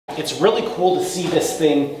it's really cool to see this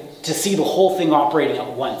thing, to see the whole thing operating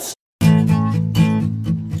at once.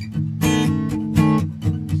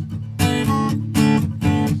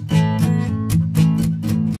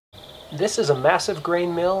 This is a massive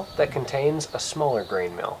grain mill that contains a smaller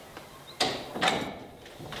grain mill.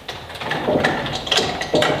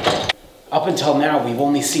 Up until now, we've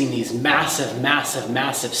only seen these massive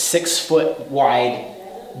 6-foot wide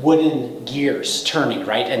wooden gears turning,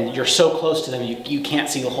 right? And you're so close to them, you can't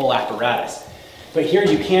see the whole apparatus. But here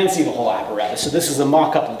you can see the whole apparatus. So this is a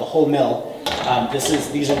mock-up of the whole mill.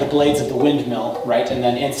 These are the blades of the windmill, right? And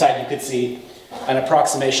then inside you could see an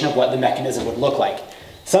approximation of what the mechanism would look like.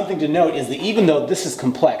 Something to note is that even though this is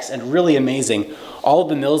complex and really amazing, all of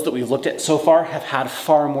the mills that we've looked at so far have had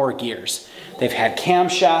far more gears. They've had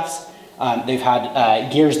camshafts, they've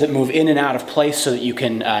had gears that move in and out of place so that you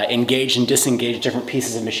can engage and disengage different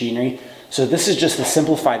pieces of machinery. So this is just the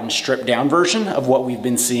simplified and stripped down version of what we've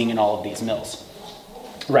been seeing in all of these mills.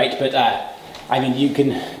 Right, but I mean, you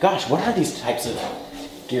can, gosh, what are these types of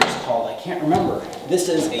gears called? I can't remember. This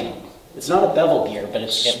is it's not a bevel gear, but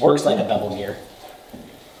it works like a bevel gear.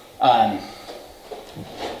 And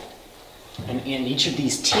each of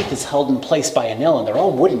these teeth is held in place by a nail, and they're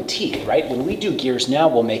all wooden teeth, right? When we do gears now,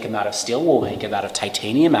 we'll make them out of steel, we'll make them out of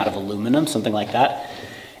titanium, out of aluminum, something like that.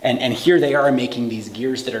 And here they are making these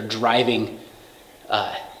gears that are driving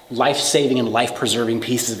life-saving and life-preserving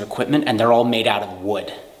pieces of equipment, and they're all made out of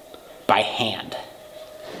wood by hand.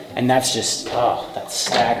 And that's just, oh, that's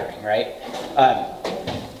staggering, right?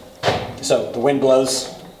 So the wind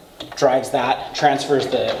blows, drives that, transfers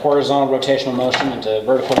the horizontal rotational motion into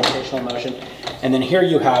vertical rotational motion. And then here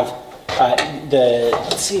you have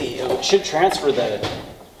let's see, it should transfer the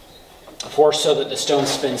force so that the stone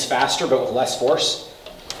spins faster but with less force,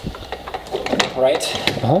 right?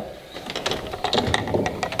 Uh-huh.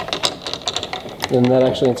 And that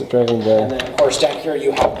actually ends up driving the... And then of course down here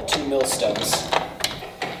you have the 2 millstones.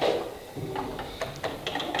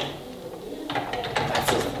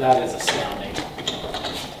 That is astounding.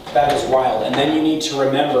 That is wild. And then you need to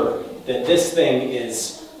remember that this thing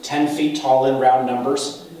is 10 feet tall in round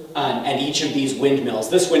numbers, and each of these windmills,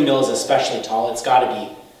 this windmill is especially tall, it's got to be,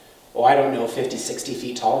 oh, I don't know, 50, 60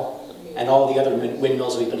 feet tall, and all the other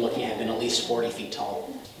windmills we've been looking at have been at least 40 feet tall.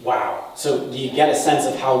 Wow. So you get a sense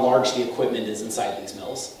of how large the equipment is inside these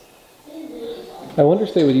mills. I wonder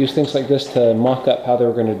if they would use things like this to mock up how they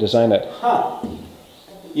were going to design it. Huh.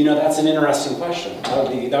 You know, that's an interesting question. That would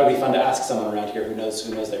be fun to ask someone around here who knows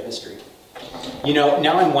their history. You know,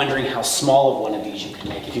 now I'm wondering how small of one of these you can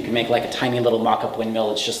make. If you can make like a tiny little mock-up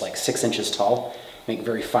windmill, it's just like 6 inches tall, make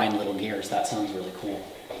very fine little gears. That sounds really cool.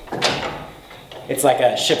 It's like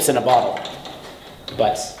a ships in a bottle,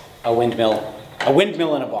 but a windmill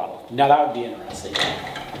in a bottle. Now that would be interesting.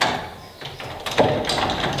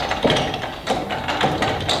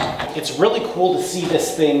 It's really cool to see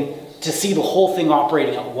this thing, to see the whole thing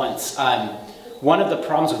operating at once. One of the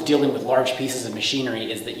problems with dealing with large pieces of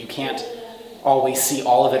machinery is that you can't always see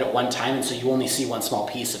all of it at one time, and so you only see one small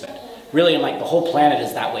piece of it. Really, and like the whole planet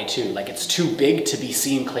is that way too. Like it's too big to be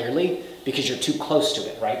seen clearly because you're too close to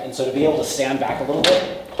it, right? And so to be able to stand back a little bit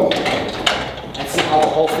and see how the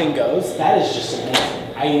whole thing goes, that is just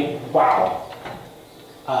amazing. Wow.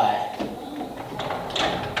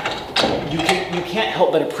 You can't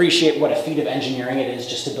help but appreciate what a feat of engineering it is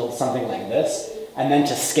just to build something like this, and then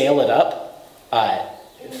to scale it up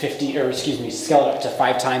scale it up to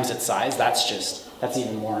 5 times its size. That's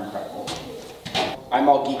even more incredible. I'm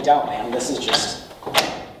all geeked out, man. This is just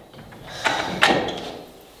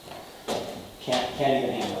can't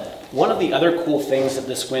even handle it. One of the other cool things that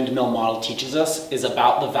this windmill model teaches us is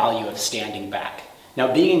about the value of standing back.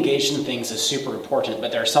 Now, being engaged in things is super important,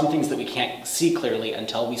 but there are some things that we can't see clearly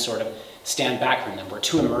until we sort of stand back from them. We're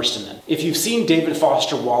too immersed in them. If you've seen David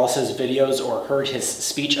Foster Wallace's videos or heard his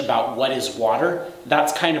speech about what is water,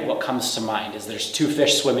 that's kind of what comes to mind, is there's 2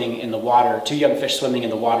 fish swimming in the water, 2 young fish swimming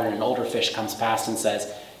in the water, and an older fish comes past and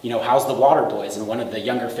says, you know, how's the water, boys? And one of the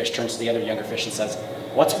younger fish turns to the other younger fish and says,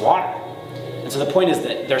 what's water? And so the point is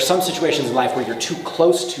that there are some situations in life where you're too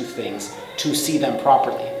close to things to see them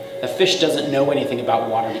properly. A fish doesn't know anything about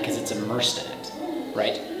water because it's immersed in it,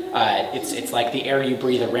 right? It's like the air you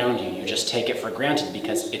breathe around you. You just take it for granted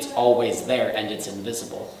because it's always there and it's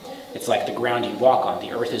invisible. It's like the ground you walk on.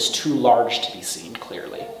 The earth is too large to be seen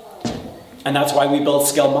clearly. And that's why we build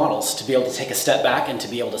scale models, to be able to take a step back and to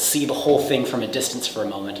be able to see the whole thing from a distance for a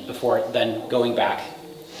moment before then going back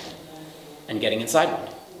and getting inside one.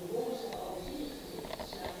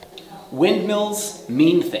 Windmills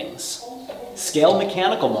mean things. Scale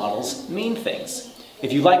mechanical models mean things.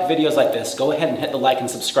 If you like videos like this, go ahead and hit the like and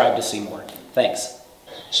subscribe to see more. Thanks.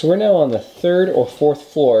 So we're now on the 3rd or 4th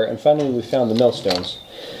floor, and finally we found the millstones.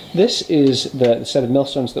 This is the set of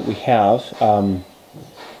millstones that we have.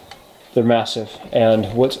 They're massive, and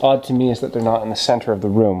what's odd to me is that they're not in the center of the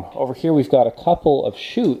room. Over here we've got a couple of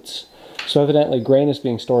chutes, so evidently grain is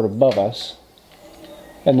being stored above us.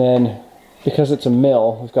 And then, because it's a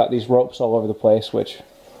mill, we've got these ropes all over the place, which,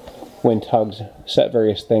 when tugged, set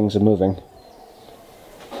various things a-moving.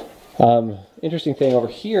 Interesting thing over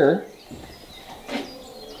here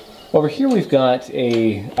we've got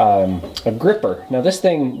a gripper. Now this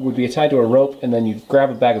thing would be tied to a rope, and then you'd grab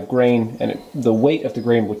a bag of grain, and the weight of the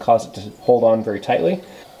grain would cause it to hold on very tightly.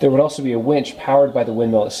 There would also be a winch powered by the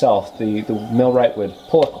windmill itself. The millwright would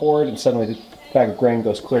pull a cord, and suddenly the bag of grain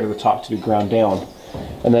goes clear to the top to be ground down.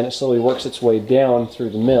 And then it slowly works its way down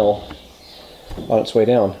through the mill on its way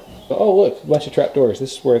down. Oh look, a bunch of trapdoors.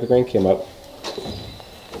 This is where the grain came up.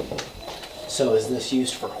 So is this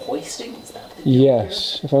used for hoisting? Is that the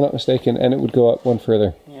Yes, if I'm not mistaken, and it would go up one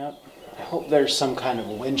further. Yep. I hope there's some kind of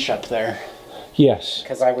winch up there, Yes,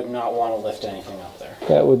 because I would not want to lift anything up there.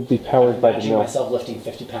 that would be powered by the Imagine mill. myself lifting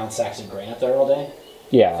 50-pound sacks of grain up there all day.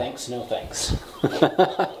 Yeah. Thanks, no thanks.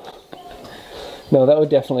 No, that would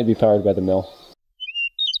definitely be powered by the mill.